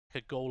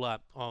at Gawler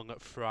on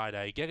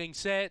Friday. Getting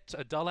set,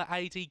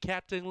 $1.80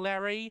 Captain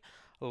Larry.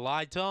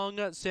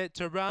 Lightong set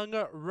to run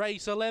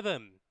race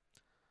 11.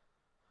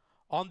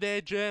 On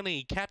their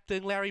journey,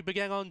 Captain Larry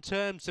began on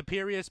term.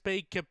 Superior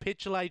Speed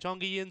capitulate on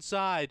the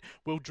inside.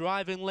 Will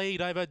drive in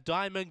lead over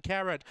Diamond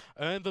Carrot.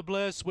 Earn the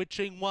Blur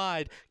switching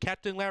wide.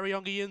 Captain Larry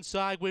on the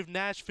inside with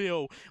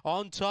Nashville.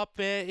 On top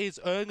there is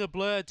Earn the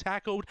Blur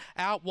tackled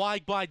out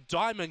wide by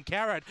Diamond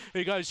Carrot,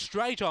 who goes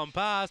straight on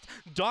past.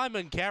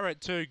 Diamond Carrot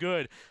too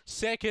good.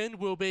 Second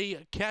will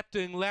be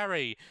Captain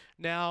Larry.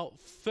 Now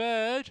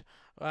third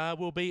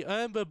will be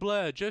Earn the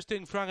Blur just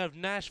in front of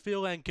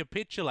Nashville and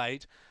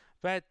Capitulate.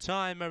 That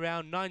time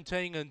around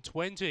 19 and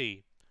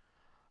 20.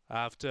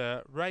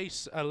 After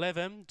race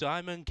 11,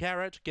 Diamond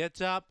Carrot gets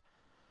up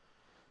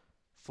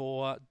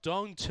for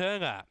Don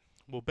Turner.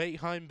 Will beat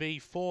home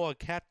B4,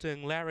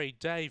 Captain Larry,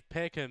 Dave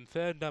Peckham.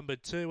 Third, number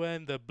 2,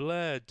 Earn the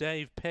Blur,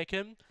 Dave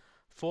Peckham.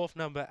 Fourth,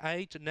 number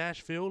 8,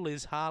 Nashville,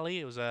 Liz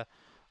Harley. It was a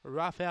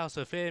roughhouse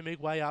affair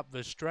midway up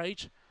the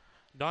straight.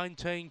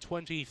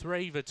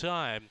 19:23 the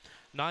time.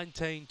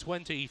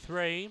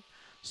 19:23.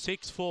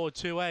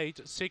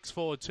 6:428,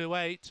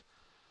 6:428.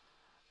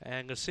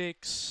 And the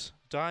 6,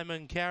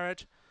 Diamond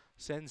Carrot,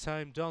 sends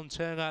home Don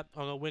Turner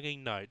on a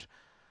winning note.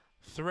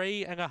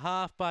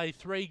 3.5 by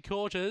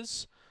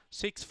 3/4.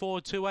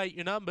 6:428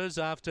 your numbers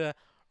after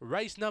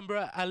race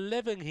number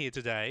 11 here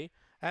today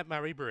at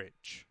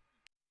Murray-Bridge.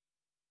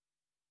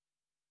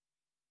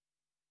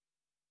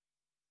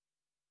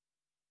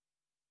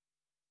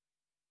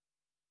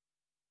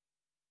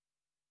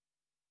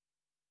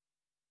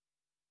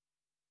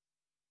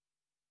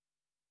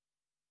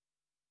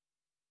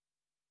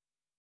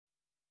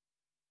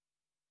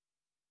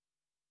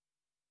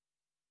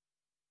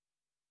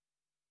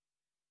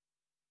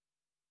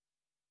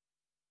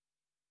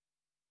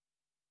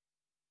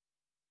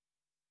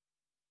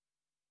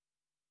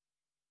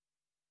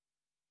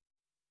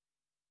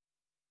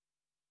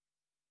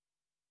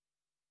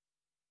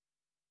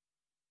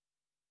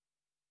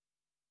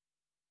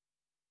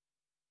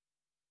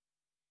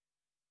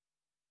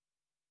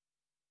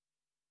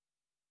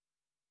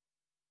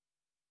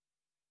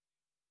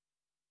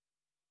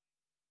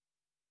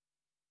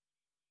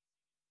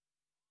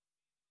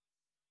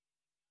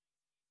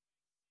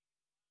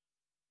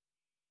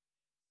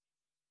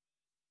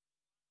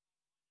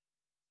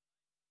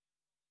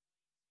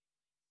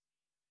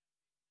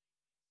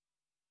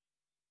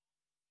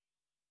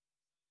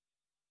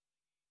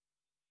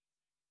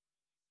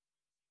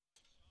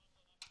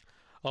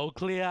 All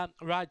clear,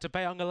 right to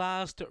pay on the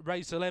last,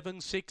 race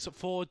 11,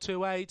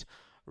 6:428,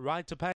 right to pay.